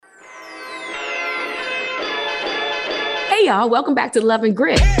Hey, y'all. Welcome back to Love and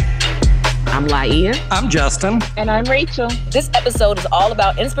Grit. I'm Laia. I'm Justin. And I'm Rachel. This episode is all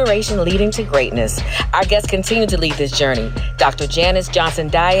about inspiration leading to greatness. Our guests continue to lead this journey. Dr. Janice Johnson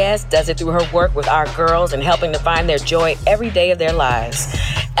Diaz does it through her work with our girls and helping to find their joy every day of their lives.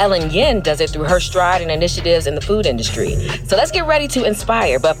 Ellen Yin does it through her stride and initiatives in the food industry. So let's get ready to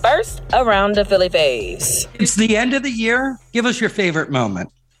inspire. But first, a round of Philly faves. It's the end of the year. Give us your favorite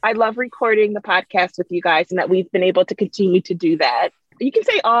moment. I love recording the podcast with you guys and that we've been able to continue to do that. You can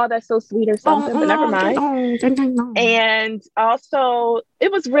say, oh, that's so sweet or something, but never mind. And also,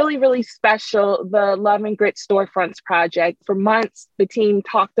 it was really, really special, the Love and Grit Storefronts project. For months, the team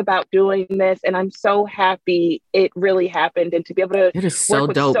talked about doing this, and I'm so happy it really happened. And to be able to It is so work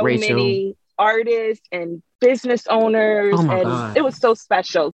with dope, so Rachel. many artists and business owners, Oh my and God. it was so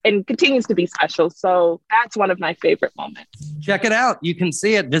special and continues to be special. So that's one of my favorite moments. Check it out. You can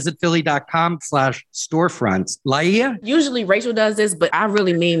see it. Visit philly.com/storefronts. Laia? Usually Rachel does this, but I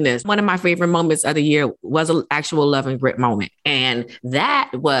really mean this. One of my favorite moments of the year was an actual Love and Grit moment. And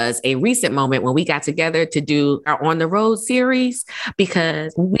that was a recent moment when we got together to do our On the Road series,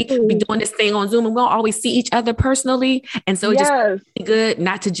 because we could be doing this thing on Zoom and we don't always see each other personally. And so it just be good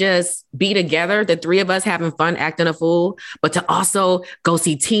not to just be together, the three of us having fun acting a fool, but to also go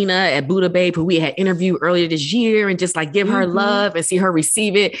see Tina at Buddha Babe, who we had interviewed earlier this year, and just like give her love and see her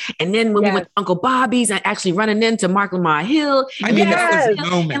receive it. And then when we went to Uncle Bobby's and actually running into Mark Lamar Hill. I mean, that was a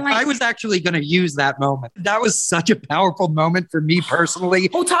moment. I was actually going to use that moment. That was such a powerful moment for me personally.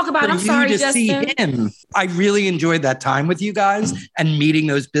 Oh, talk about it. I'm sorry, to Justin. see him. I really enjoyed that time with you guys and meeting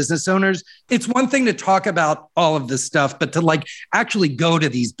those business owners. It's one thing to talk about all of this stuff, but to like actually go to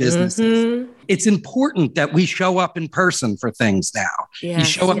these businesses. It's important that we show up in person for things now. You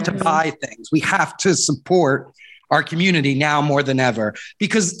show up to buy things. We have to support our community now more than ever,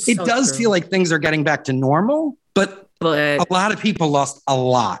 because it does feel like things are getting back to normal, but a lot of people lost a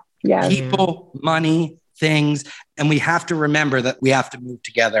lot. People, money, things. And we have to remember that we have to move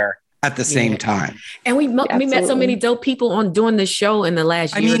together at the same time. And we met so many dope people on doing this show in the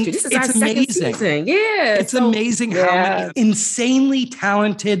last year. This is our second season. Yeah. It's amazing how many insanely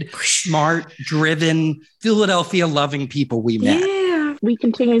talented, smart, driven, Philadelphia loving people we met. We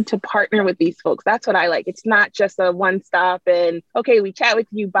continue to partner with these folks. That's what I like. It's not just a one stop and, okay, we chat with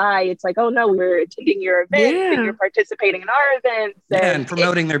you, bye. It's like, oh no, we're attending your events and you're participating in our events. And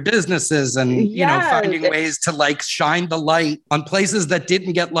promoting their businesses and, you know, finding ways to like shine the light on places that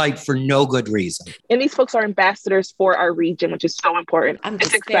didn't get light for no good reason. And these folks are ambassadors for our region, which is so important. I'm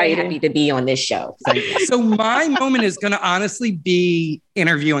just very happy to be on this show. So my moment is going to honestly be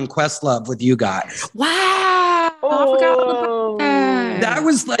interviewing Questlove with you guys. Wow. I forgot all about that. That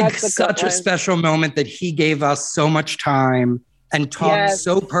was like such a special moment that he gave us so much time and talked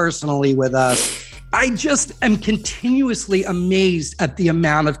so personally with us. I just am continuously amazed at the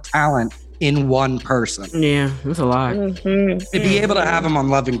amount of talent in one person. Yeah, that's a lot. To be able to have him on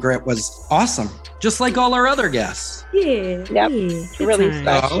Love and Grit was awesome. Just like all our other guests. Really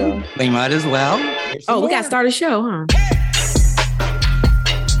special. We might as well. We got to start a show, huh?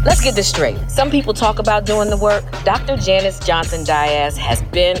 Let's get this straight. Some people talk about doing the work. Dr. Janice Johnson Diaz has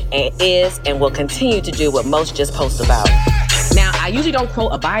been and is and will continue to do what most just post about. Now, I usually don't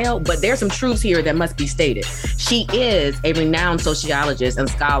quote a bio, but there's some truths here that must be stated. She is a renowned sociologist and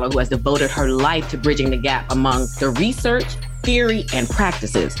scholar who has devoted her life to bridging the gap among the research, theory, and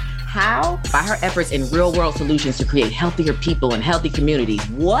practices. How? By her efforts in real-world solutions to create healthier people and healthy communities.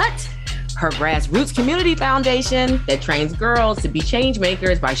 What? Her grassroots community foundation that trains girls to be change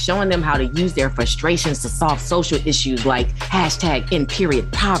makers by showing them how to use their frustrations to solve social issues like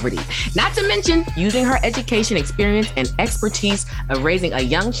 #end-poverty. Not to mention using her education, experience, and expertise of raising a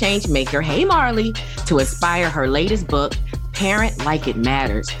young change maker, hey Marley, to inspire her latest book, Parent Like It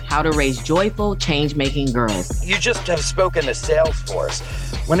Matters, How to Raise Joyful Change-Making Girls. You just have spoken to Salesforce.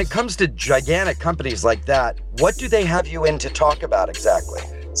 When it comes to gigantic companies like that, what do they have you in to talk about exactly?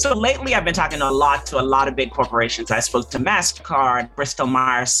 So lately, I've been talking a lot of big corporations. I spoke to MasterCard, Bristol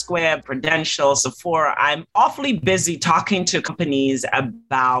Myers Squibb, Prudential, Sephora. I'm awfully busy talking to companies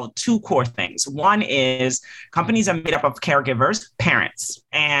about two core things. One is companies are made up of caregivers, parents.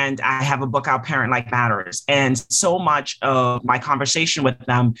 And I have a book out, Parent Like Matters. And so much of my conversation with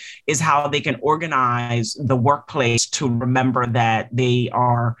them is how they can organize the workplace to remember that they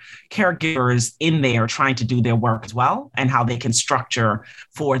are caregivers in there trying to do their work as well, and how they can structure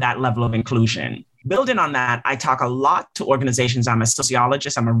for that level of inclusion. Building on that, I talk a lot to organizations. I'm a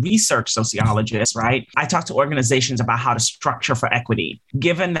sociologist. I'm a research sociologist, right? I talk to organizations about how to structure for equity.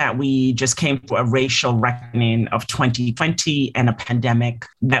 Given that we just came through a racial reckoning of 2020 and a pandemic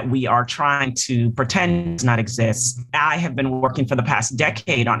that we are trying to pretend does not exist, I have been working for the past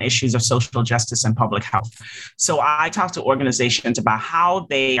decade on issues of social justice and public health. So I talk to organizations about how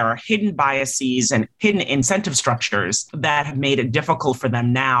they are hidden biases and hidden incentive structures that have made it difficult for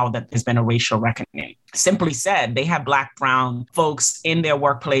them now that there's been a racial reckoning. Simply said, they have Black, brown folks in their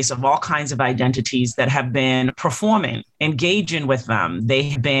workplace of all kinds of identities that have been performing, engaging with them. They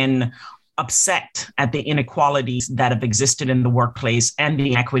have been upset at the inequalities that have existed in the workplace and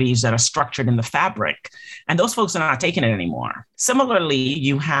the inequities that are structured in the fabric. And those folks are not taking it anymore. Similarly,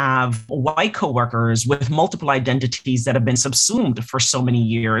 you have white coworkers with multiple identities that have been subsumed for so many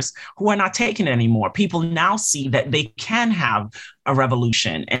years who are not taking it anymore. People now see that they can have a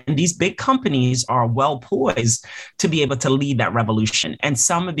revolution. And these big companies are well poised to be able to lead that revolution. And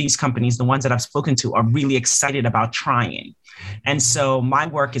some of these companies, the ones that I've spoken to, are really excited about trying. And so my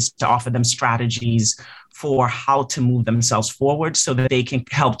work is to offer them strategies for how to move themselves forward so that they can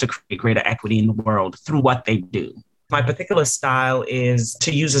help to create greater equity in the world through what they do. My particular style is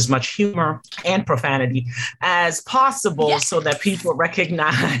to use as much humor and profanity as possible so that people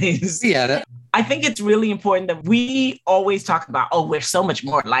recognize. I think it's really important that we always talk about, oh, we're so much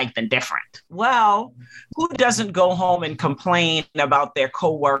more alike than different. Well, who doesn't go home and complain about their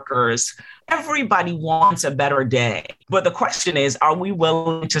coworkers? Everybody wants a better day. But the question is, are we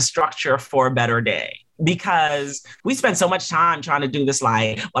willing to structure for a better day? Because we spend so much time trying to do this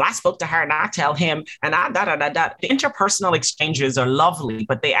like, well, I spoke to her and I tell him and I da-da-da-da. The interpersonal exchanges are lovely,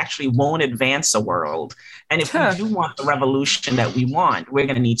 but they actually won't advance the world. And if we do want the revolution that we want, we're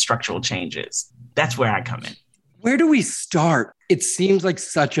going to need structural changes. That's where I come in. Where do we start? It seems like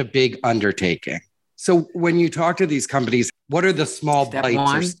such a big undertaking. So when you talk to these companies, what are the small bites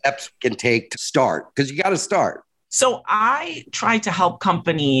or steps we can take to start? Because you got to start. So I try to help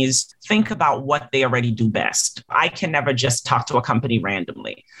companies think about what they already do best. I can never just talk to a company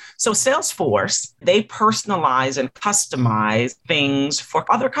randomly. So Salesforce, they personalize and customize things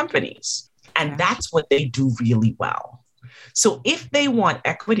for other companies. And that's what they do really well. So if they want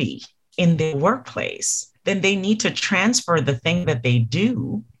equity in their workplace, then they need to transfer the thing that they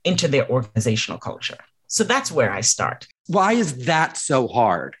do into their organizational culture. So that's where I start. Why is that so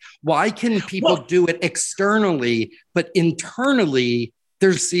hard? Why can people do it externally, but internally,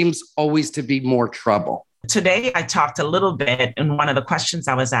 there seems always to be more trouble? Today, I talked a little bit in one of the questions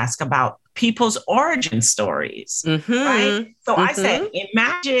I was asked about people's origin stories, right? So I said,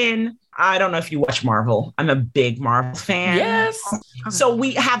 imagine, I don't know if you watch Marvel. I'm a big Marvel fan. Yes. So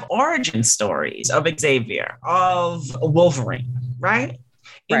we have origin stories of Xavier, of Wolverine, right?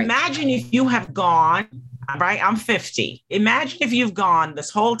 Imagine if you have gone, right? I'm 50. Imagine if you've gone this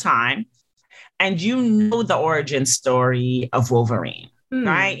whole time and you know the origin story of Wolverine,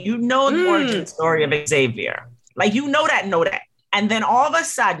 right? You know the origin story of Xavier. Like, you know that. And then all of a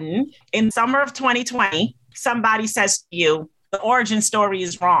sudden, in summer of 2020, somebody says to you, the origin story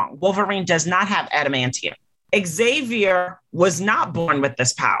is wrong. Wolverine does not have adamantium. Xavier was not born with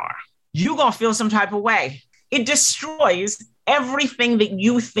this power. You're going to feel some type of way. It destroys everything that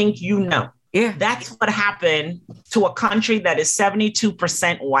you think you know. Yeah. That's what happened to a country that is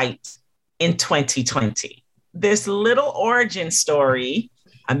 72% white in 2020. This little origin story,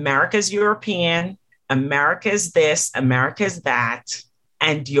 America's European, America's this, America's that,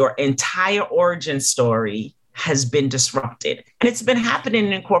 and your entire origin story has been disrupted. And it's been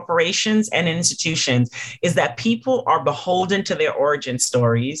happening in corporations and institutions, is that people are beholden to their origin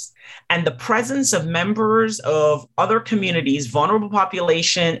stories, and the presence of members of other communities, vulnerable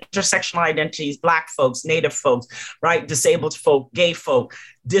population, intersectional identities, Black folks, Native folks, right, disabled folk, gay folk,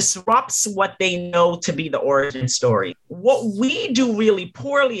 disrupts what they know to be the origin story. What we do really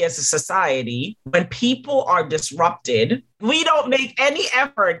poorly as a society, when people are disrupted, we don't make any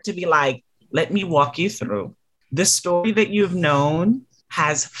effort to be like, let me walk you through. The story that you've known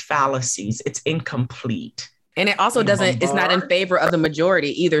has fallacies. It's incomplete. And it also it's not in favor of the majority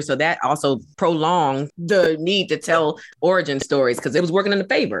either. So that also prolonged the need to tell origin stories because it was working in the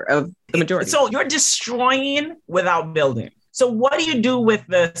favor of the majority. So you're destroying without building. So what do you do with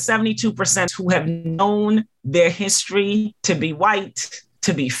the 72% who have known their history to be white,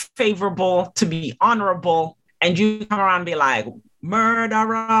 to be favorable, to be honorable, and you come around and be like,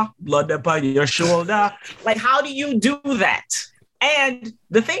 murderer, blood upon your shoulder. Like, how do you do that? And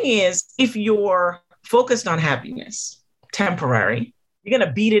the thing is, if you're focused on happiness, temporary, you're going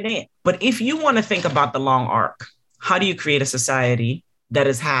to beat it in. But if you want to think about the long arc, how do you create a society that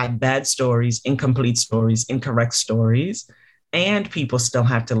has had bad stories, incomplete stories, incorrect stories, and people still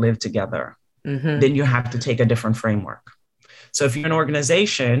have to live together, then you have to take a different framework. So if you're an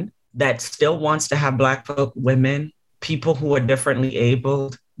organization that still wants to have Black folk, women, people who are differently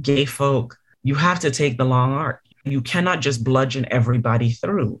abled, gay folk, you have to take the long arc. You cannot just bludgeon everybody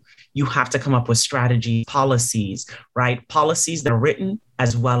through. You have to come up with strategy, policies, right? Policies that are written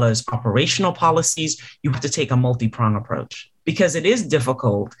as well as operational policies. You have to take a multi-pronged approach because it is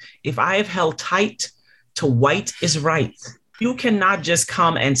difficult. If I have held tight to white is right, you cannot just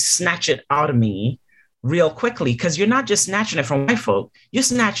come and snatch it out of me real quickly, because you're not just snatching it from white folk, you're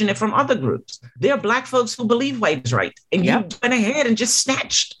snatching it from other groups. There are Black folks who believe white is right, and you went ahead and just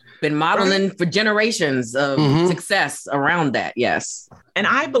snatched. Been modeling for generations of success around that, yes. And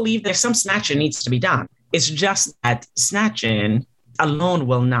I believe there's some snatching needs to be done. It's just that snatching alone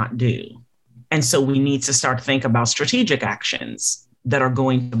will not do. And so we need to start to think about strategic actions that are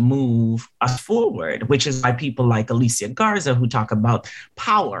going to move us forward, which is why people like Alicia Garza, who talk about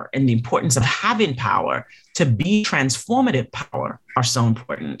power and the importance of having power to be transformative power, are so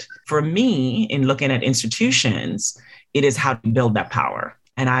important. For me, in looking at institutions, it is how to build that power.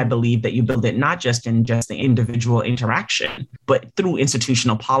 And I believe that you build it not just in just the individual interaction, but through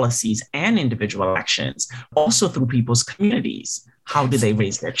institutional policies and individual actions, also through people's communities. How do they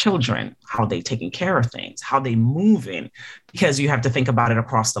raise their children? How are they taking care of things? How are they moving? Because you have to think about it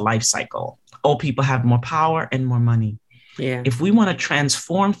across the life cycle. Old people have more power and more money. Yeah. If we want to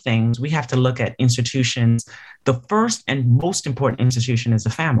transform things, we have to look at institutions. The first and most important institution is the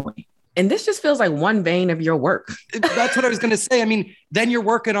family. And this just feels like one vein of your work. That's what I was going to say. I mean, then you're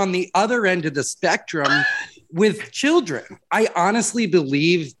working on the other end of the spectrum with children. I honestly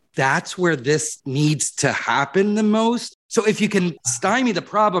believe that's where this needs to happen the most. So if you can stymie the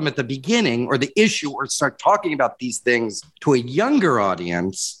problem at the beginning or the issue or start talking about these things to a younger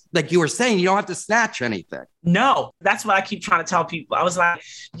audience, like you were saying, you don't have to snatch anything. No, that's what I keep trying to tell people. I was like,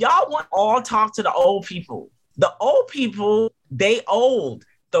 y'all want all talk to the old people. The old people, they old.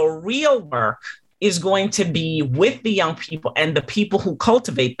 The real work is going to be with the young people and the people who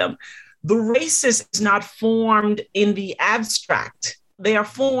cultivate them. The racist is not formed in the abstract. They are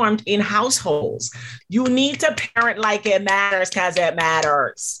formed in households. You need to parent like it matters because it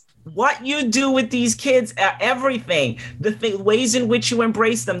matters. What you do with these kids, everything, the ways in which you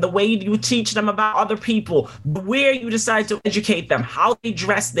embrace them, the way you teach them about other people, where you decide to educate them, how they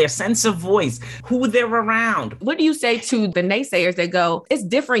dress, their sense of voice, who they're around. What do you say to the naysayers that go, it's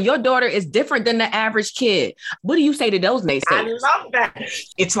different, your daughter is different than the average kid? What do you say to those naysayers? I love that.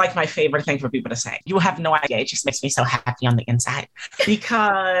 It's like my favorite thing for people to say. You have no idea. It just makes me so happy on the inside.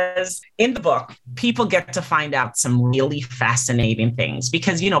 Because in the book, people get to find out some really fascinating things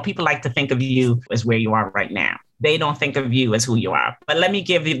because, you know, people like to think of you as where you are right now. They don't think of you as who you are. But let me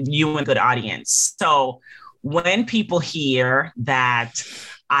give you a good audience. So when people hear that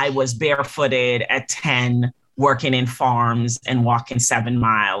I was barefooted at 10, working in farms and walking 7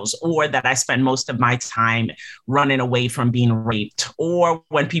 miles, or that I spent most of my time running away from being raped, or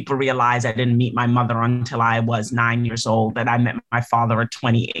when people realize I didn't meet my mother until I was 9 years old, that I met my father at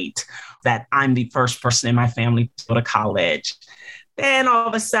 28, that I'm the first person in my family to go to college, then all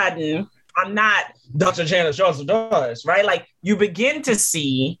of a sudden, I'm not Dr. Janice Johnson Doris, right? Like you begin to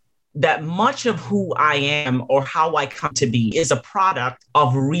see that much of who I am or how I come to be is a product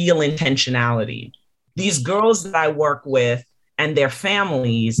of real intentionality. These girls that I work with and their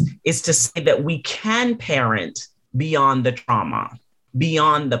families is to say that we can parent beyond the trauma,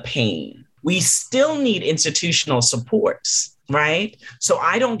 beyond the pain. We still need institutional supports, right? So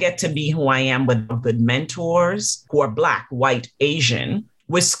I don't get to be who I am with good mentors who are Black, white, Asian,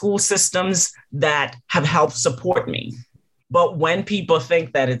 with school systems that have helped support me. But when people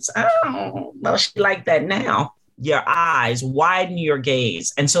think that it's, oh, well, she like that now, your eyes, widen your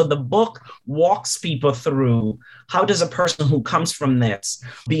gaze. And so the book walks people through how does a person who comes from this,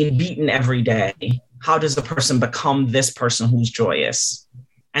 being beaten every day, how does a person become this person who's joyous?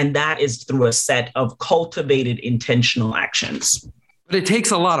 And that is through a set of cultivated intentional actions. But it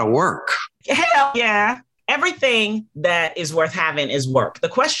takes a lot of work. Hell yeah. Everything that is worth having is work. The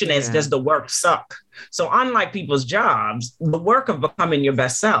question is, does the work suck? So unlike people's jobs, the work of becoming your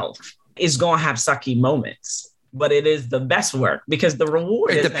best self is going to have sucky moments. But it is the best work because the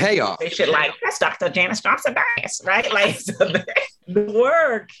reward is the payoff. They should like, that's Dr. Janice Johnson Dias, right? Like so the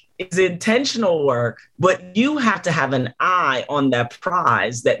work is intentional work, but you have to have an eye on that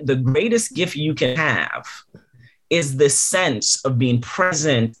prize that the greatest gift you can have is the sense of being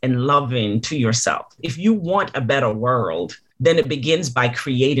present and loving to yourself. If you want a better world, then it begins by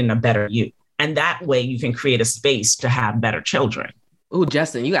creating a better you. And that way you can create a space to have better children. Oh,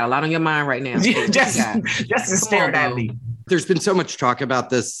 Justin, you got a lot on your mind right now. Justin stared at me. There's been so much talk about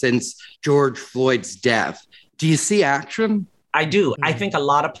this since George Floyd's death. Do you see action? I do. I think a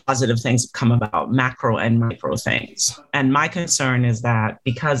lot of positive things have come about, macro and micro things. And my concern is that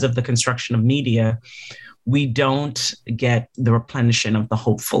because of the construction of media, we don't get the replenishing of the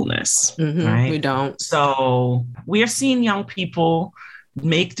hopefulness, right? We don't. So we are seeing young people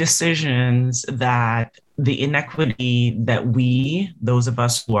make decisions that the inequity that we, those of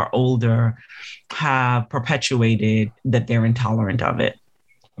us who are older, have perpetuated, that they're intolerant of it,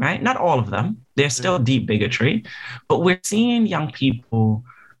 right? Not all of them. There's still deep bigotry, but we're seeing young people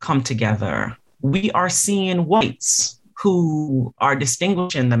come together. We are seeing whites who are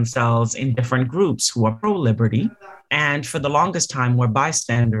distinguishing themselves in different groups who are pro-liberty. And for the longest time, were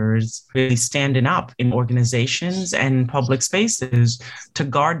bystanders really standing up in organizations and public spaces to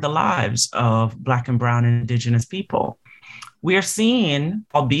guard the lives of Black and Brown and Indigenous people. We are seeing,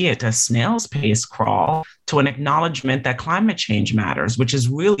 albeit a snail's pace crawl, to an acknowledgement that climate change matters, which is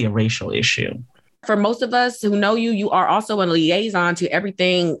really a racial issue. For most of us who know you, you are also a liaison to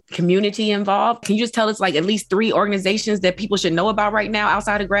everything community involved. Can you just tell us like at least 3 organizations that people should know about right now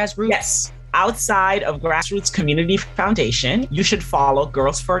outside of grassroots? Yes. Outside of Grassroots Community Foundation, you should follow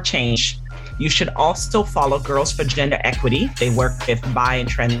Girls for Change. You should also follow Girls for Gender Equity. They work with bi and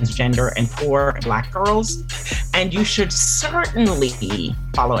transgender and poor Black girls. And you should certainly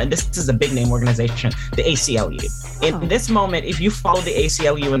follow, and this is a big name organization, the ACLU. In this moment, if you follow the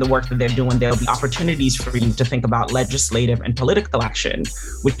ACLU and the work that they're doing, there'll be opportunities for you to think about legislative and political action,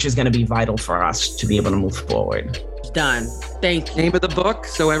 which is going to be vital for us to be able to move forward. Done. Thank you. Name of the book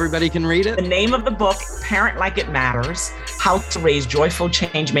so everybody can read it? The name of the book, Parent Like It Matters, How to Raise Joyful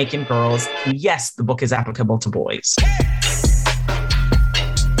Change-Making Girls. Yes, the book is applicable to boys.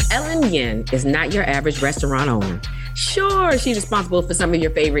 Ellen Yin is not your average restaurant owner. Sure, she's responsible for some of your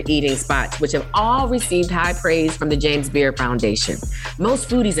favorite eating spots, which have all received high praise from the James Beard Foundation. Most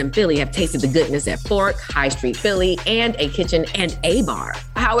foodies in Philly have tasted the goodness at Fork, High Street Philly, and A Kitchen and A Bar.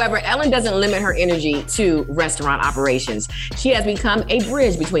 However, Ellen doesn't limit her energy to restaurant operations. She has become a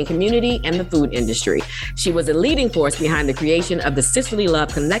bridge between community and the food industry. She was a leading force behind the creation of the Sisterly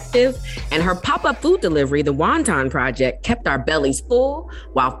Love Collective, and her pop-up food delivery, the Wonton Project, kept our bellies full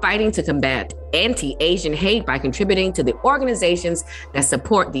while fighting to combat anti-Asian hate by contributing to the organizations that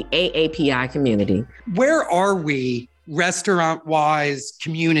support the AAPI community. Where are we restaurant-wise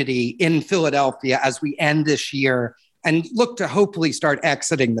community in Philadelphia as we end this year and look to hopefully start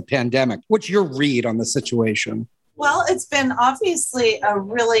exiting the pandemic? What's your read on the situation? Well, it's been obviously a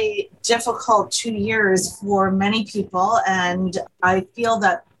really difficult 2 years for many people, and I feel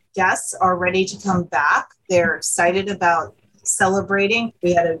that guests are ready to come back. They're excited about celebrating.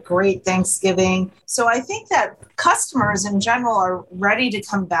 We had a great Thanksgiving. So I think that customers in general are ready to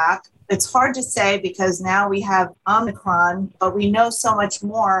come back. It's hard to say because now we have Omicron, but we know so much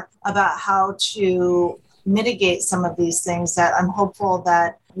more about how to mitigate some of these things that I'm hopeful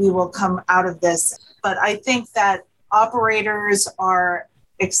that we will come out of this. But I think that operators are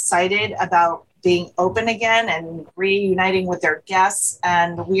excited about being open again and reuniting with their guests.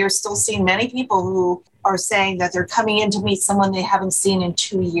 And we are still seeing many people who are saying that they're coming in to meet someone they haven't seen in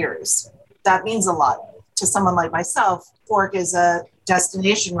 2 years. That means a lot to someone like myself. Fork is a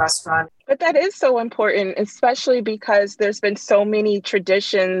destination restaurant. But that is so important, especially because there's been so many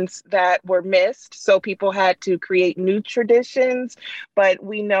traditions that were missed. So people had to create new traditions, but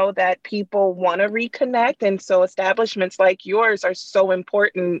we know that people want to reconnect. And so establishments like yours are so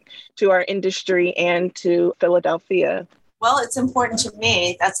important to our industry and to Philadelphia. Well, it's important to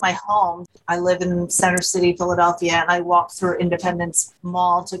me. That's my home. I live in Center City, Philadelphia, and I walk through Independence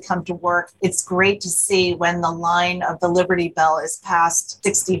Mall to come to work. It's great to see when the line of the Liberty Bell is past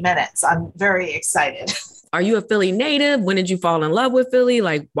 60 minutes. I'm very excited. Are you a Philly native? When did you fall in love with Philly?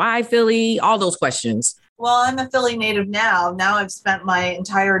 Like, why Philly? All those questions. Well, I'm a Philly native now. Now I've spent my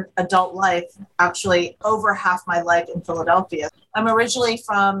entire adult life, actually over half my life in Philadelphia. I'm originally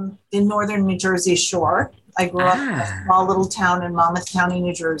from the northern New Jersey shore. I grew up in a small little town in Monmouth County,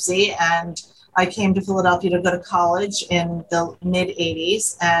 New Jersey, and I came to Philadelphia to go to college in the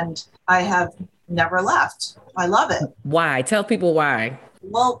mid-'80s, and I have never left. I love it. Why? Tell people why.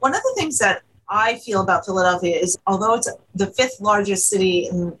 Well, one of the things that I feel about Philadelphia is, although it's the 5th largest city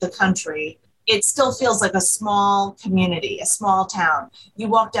in the country, it still feels like a small community, a small town. You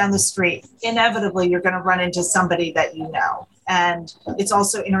walk down the street, inevitably you're going to run into somebody that you know. And it's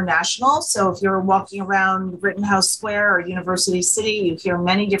also international. So if you're walking around Rittenhouse Square or University City, you hear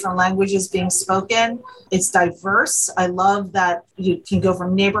many different languages being spoken. It's diverse. I love that you can go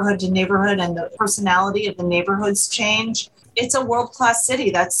from neighborhood to neighborhood and the personality of the neighborhoods change. it's a world-class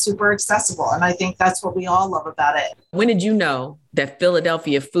city that's super accessible. And I think that's what we all love about it. When did you know that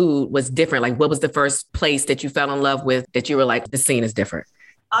Philadelphia food was different? Like, what was the first place that you fell in love with that you were like, the scene is different?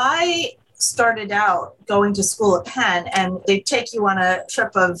 I started out going to school at Penn, and they take you on a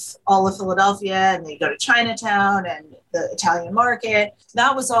trip of all of Philadelphia, and they go to Chinatown and the Italian market.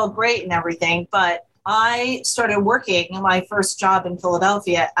 That was all great and everything, but I started working my first job in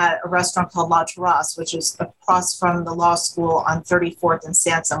Philadelphia at a restaurant called La Terrasse, which is across from the law school on 34th and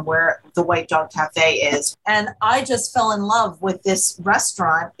Sansom, where the White Dog Cafe is. And I just fell in love with this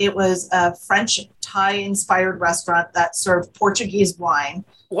restaurant. It was a French Thai-inspired restaurant that served Portuguese wine.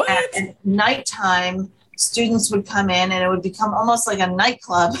 What? At nighttime, students would come in and it would become almost like a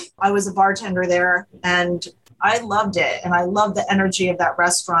nightclub. I was a bartender there, and I loved it. And I loved the energy of that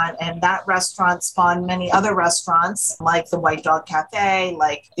restaurant. And that restaurant spawned many other restaurants like the White Dog Cafe,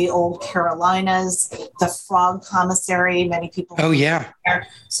 like the Old Carolinas, the Frog Commissary. Many people. Oh, yeah. There.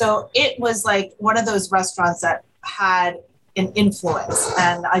 So it was like one of those restaurants that had an influence.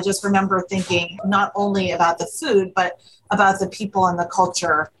 And I just remember thinking not only about the food, but about the people and the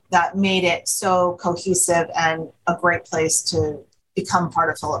culture that made it so cohesive and a great place to become part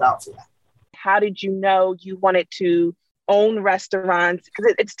of Philadelphia. How did you know you wanted to own restaurants?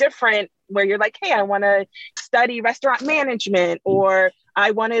 Because it's different where you're like, hey, I want to study restaurant management, or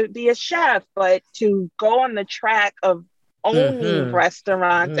I want to be a chef, but to go on the track of owning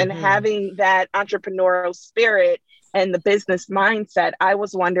restaurants and having that entrepreneurial spirit and the business mindset, I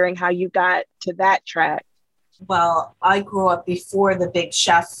was wondering how you got to that track. Well, I grew up before the big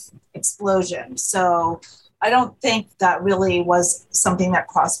chef explosion. So I don't think that really was something that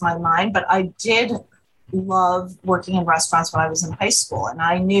crossed my mind, but I did love working in restaurants when I was in high school. And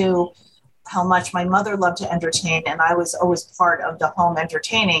I knew how much my mother loved to entertain, and I was always part of the home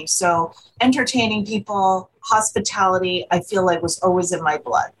entertaining. So entertaining people, hospitality, I feel like was always in my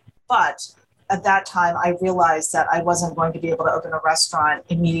blood. But at that time, I realized that I wasn't going to be able to open a restaurant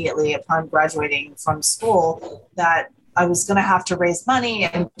immediately upon graduating from school, that I was going to have to raise money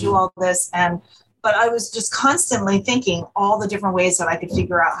and do all this. But I was just constantly thinking all the different ways that I could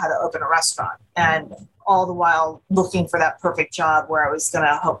figure out how to open a restaurant, and all the while looking for that perfect job where I was going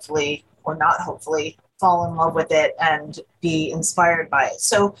to hopefully, or not hopefully, fall in love with it and be inspired by it.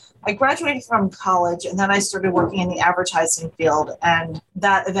 So I graduated from college, and then I started working in the advertising field, and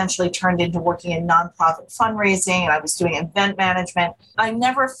that eventually turned into working in nonprofit fundraising, and I was doing event management. I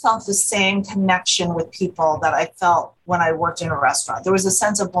never felt the same connection with people that I felt when I worked in a restaurant. There was a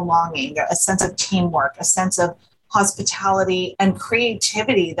sense of belonging, a sense of teamwork, a sense of hospitality and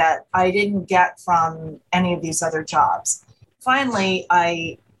creativity that I didn't get from any of these other jobs. Finally,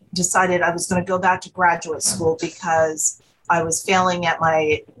 I decided I was going to go back to graduate school because I was failing at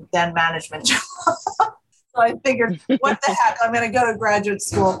my then management job. So I figured, what the heck, I'm going to go to graduate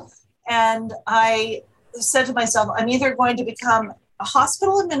school. And I said to myself, I'm either going to become a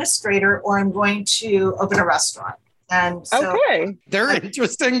hospital administrator or I'm going to open a restaurant. And so they're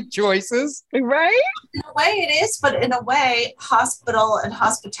interesting choices. Right? In a way it is, but in a way, hospital and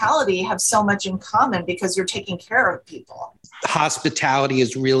hospitality have so much in common because you're taking care of people. Hospitality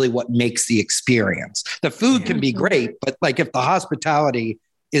is really what makes the experience. The food can be great, but like if the hospitality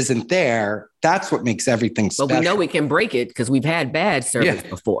isn't there, that's what makes everything special. But we know we can break it because we've had bad service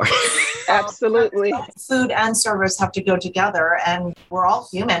before. Absolutely. Food and service have to go together, and we're all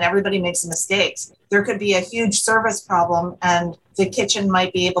human. Everybody makes mistakes. There could be a huge service problem, and the kitchen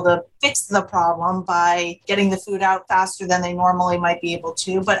might be able to fix the problem by getting the food out faster than they normally might be able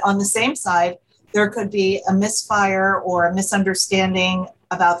to. But on the same side, there could be a misfire or a misunderstanding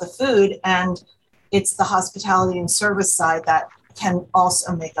about the food, and it's the hospitality and service side that can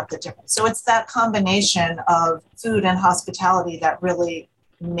also make up the difference. So it's that combination of food and hospitality that really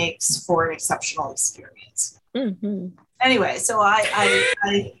makes for an exceptional experience. Anyway, so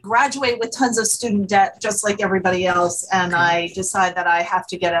I graduate with tons of student debt, just like everybody else. And I decide that I have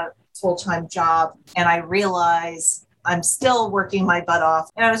to get a full-time job. And I realize I'm still working my butt off.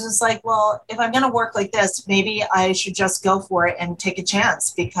 And I was just like, well, if I'm going to work like this, maybe I should just go for it and take a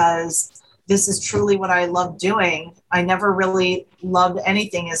chance, because this is truly what I love doing. I never really loved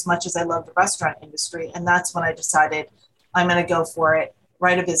anything as much as I loved the restaurant industry. And that's when I decided I'm going to go for it,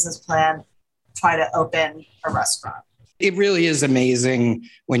 write a business plan, try to open a restaurant. It really is amazing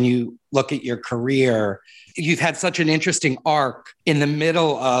when you look at your career. You've had such an interesting arc in the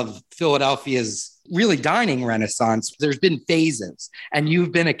middle of Philadelphia's really dining renaissance. There's been phases, and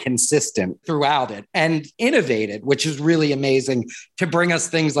you've been a consistent throughout it and innovated, which is really amazing, to bring us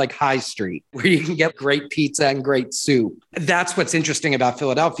things like High Street, where you can get great pizza and great soup. That's what's interesting about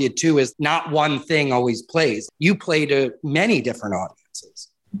Philadelphia too, is not one thing always plays. You play to many different audiences.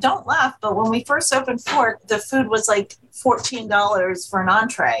 Don't laugh, but when we first opened Fork, the food was like $14 for an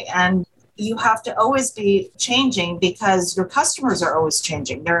entree. And you have to always be changing because your customers are always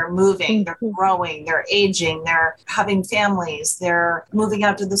changing. They're moving, they're growing, they're aging, they're having families, they're moving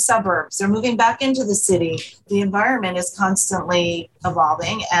out to the suburbs, they're moving back into the city. The environment is constantly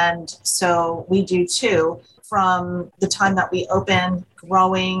evolving. And so we do too. From the time that we opened,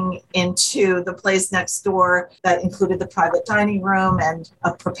 growing into the place next door that included the private dining room and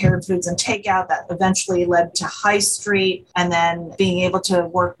prepared foods and takeout that eventually led to High Street, and then being able to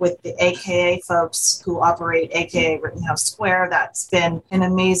work with the AKA folks who operate AKA Rittenhouse Square. That's been an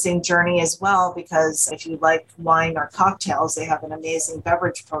amazing journey as well, because if you like wine or cocktails, they have an amazing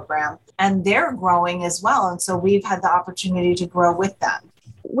beverage program and they're growing as well. And so we've had the opportunity to grow with them.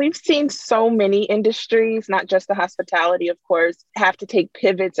 We've seen so many industries, not just the hospitality, of course, have to take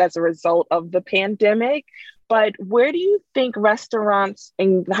pivots as a result of the pandemic. But where do you think restaurants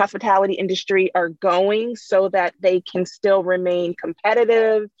and the hospitality industry are going so that they can still remain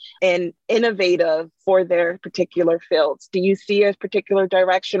competitive and innovative for their particular fields? Do you see a particular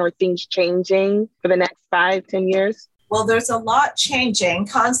direction or things changing for the next 5-10 years? Well, there's a lot changing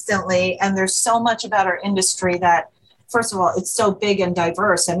constantly, and there's so much about our industry that, first of all, it's so big and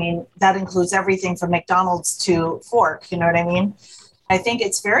diverse. I mean, that includes everything from McDonald's to Fork, you know what I mean? I think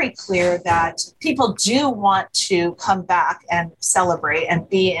it's very clear that people do want to come back and celebrate and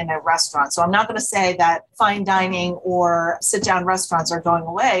be in a restaurant. So I'm not going to say that fine dining or sit-down restaurants are going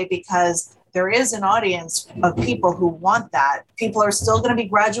away, because there is an audience of people who want that. People are still going to be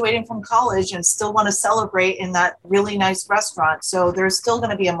graduating from college and still want to celebrate in that really nice restaurant. So there's still going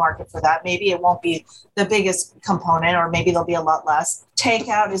to be a market for that. Maybe it won't be the biggest component, or maybe there'll be a lot less.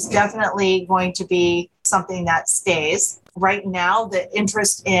 Takeout is definitely going to be something that stays. Right now, the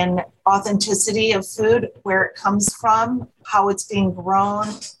interest in authenticity of food, where it comes from, how it's being grown,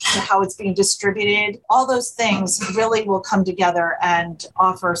 to how it's being distributed, all those things really will come together and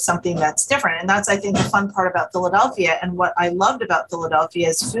offer something that's different. And that's, I think, the fun part about Philadelphia. And what I loved about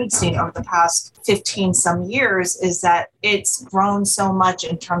Philadelphia's food scene over the past 15 some years is that it's grown so much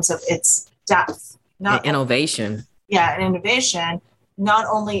in terms of its depth. Not innovation. And innovation. Not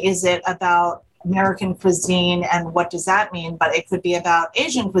only is it about American cuisine and what does that mean, but it could be about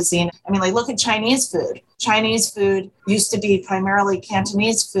Asian cuisine. I mean, like, look at Chinese food. Chinese food used to be primarily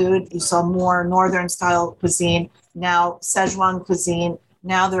Cantonese food. You saw more northern style cuisine. Now Szechuan cuisine.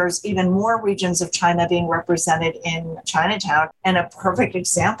 Now there's even more regions of China being represented in Chinatown, and a perfect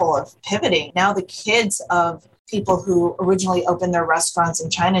example of pivoting. Now the kids of people who originally opened their restaurants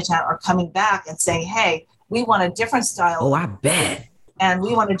in Chinatown are coming back and saying, hey, we want a different style. Oh, I bet. And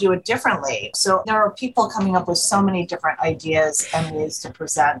we want to do it differently. So there are people coming up with so many different ideas and ways to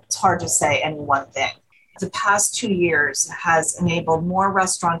present. It's hard to say any one thing. The past 2 years has enabled more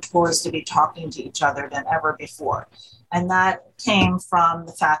restaurateurs to be talking to each other than ever before. And that came from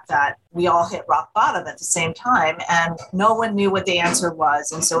the fact that we all hit rock bottom at the same time, and no one knew what the answer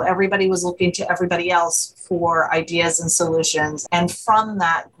was. And so everybody was looking to everybody else for ideas and solutions. And from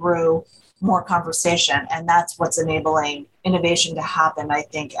that grew more conversation. And that's what's enabling innovation to happen, I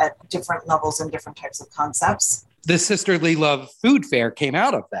think, at different levels and different types of concepts. The Sisterly Love Food Fair came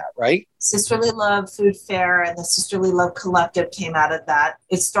out of that, right? Sisterly Love Food Fair and the Sisterly Love Collective came out of that.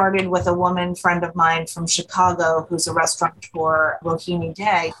 It started with a woman friend of mine from Chicago who's a restaurateur, Rohini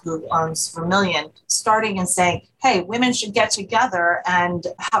Day, who owns Vermilion, starting and saying, hey, women should get together and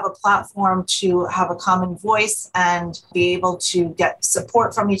have a platform to have a common voice and be able to get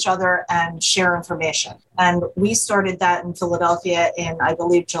support from each other and share information. And we started that in Philadelphia in, I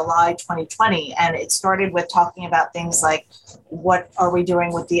believe, July 2020. And it started with talking about things like, what are we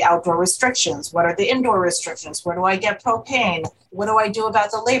doing with the outdoor restrictions? What are the indoor restrictions? Where do I get propane? What do I do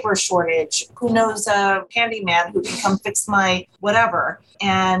about the labor shortage? Who knows a handyman who can come fix my whatever?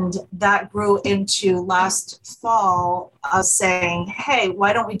 And that grew into last fall us saying, hey,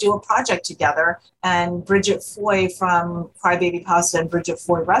 why don't we do a project together? And Bridget Foy from Crybaby Pasta and Bridget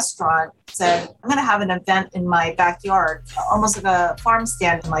Foy Restaurant said, I'm going to have an event in my backyard, almost like a farm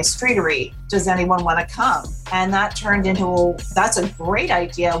stand in my streetery. Does anyone want to come? And that turned into, well, that's a great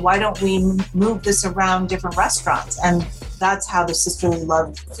idea. Why don't we move this around different restaurants? And that's how the Sisterly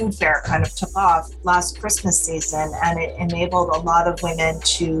Love Food Fair kind of took off last Christmas season. And it enabled a lot of women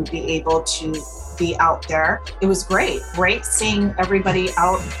to be able to be out there. It was great seeing everybody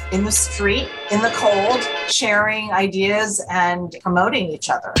out in the street, in the cold, sharing ideas and promoting each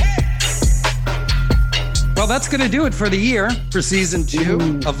other. Well, that's going to do it for the year, for season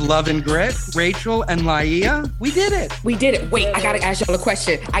 2 of Love and Grit. Rachel and Laia, we did it. We did it. Wait, I got to ask y'all a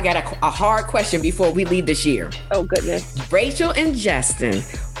question. I got a hard question before we leave this year. Oh, goodness. Rachel and Justin,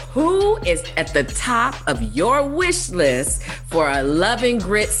 who is at the top of your wish list for a Love and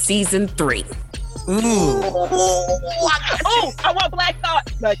Grit season 3? Ooh. Oh, I want Black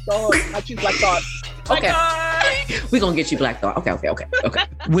Thought. Black Thought. I choose Black Thought. Black Thought. We're going to get you Black Thought. Okay.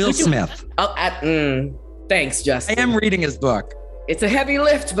 Will Smith. Thanks, Justin. I am reading his book. It's a heavy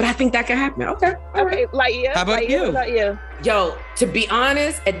lift, but I think that can happen. Okay. Laia. How about you? Yo, to be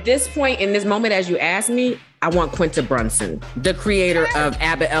honest, at this point in this moment, as you asked me, I want Quinta Brunson, the creator of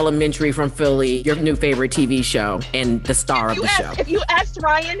Abbott Elementary from Philly, your new favorite TV show, and the star of the show. If you asked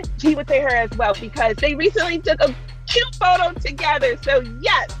Ryan, he would say her as well, because they recently took a cute photo together. So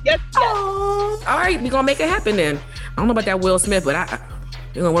yes. All right, we're going to make it happen then. I don't know about that Will Smith, but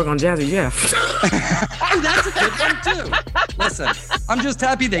you're going to work on Jazzy Jeff. That's a good one, too. Listen, I'm just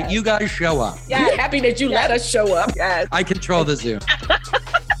happy that you guys show up. Yes. Happy that you let us show up. Yes. I control the zoo.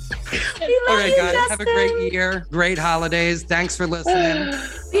 All right, guys, have a great year. Great holidays. Thanks for listening.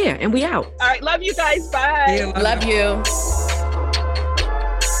 Yeah, and we out. All right, love you guys. Bye. Love you.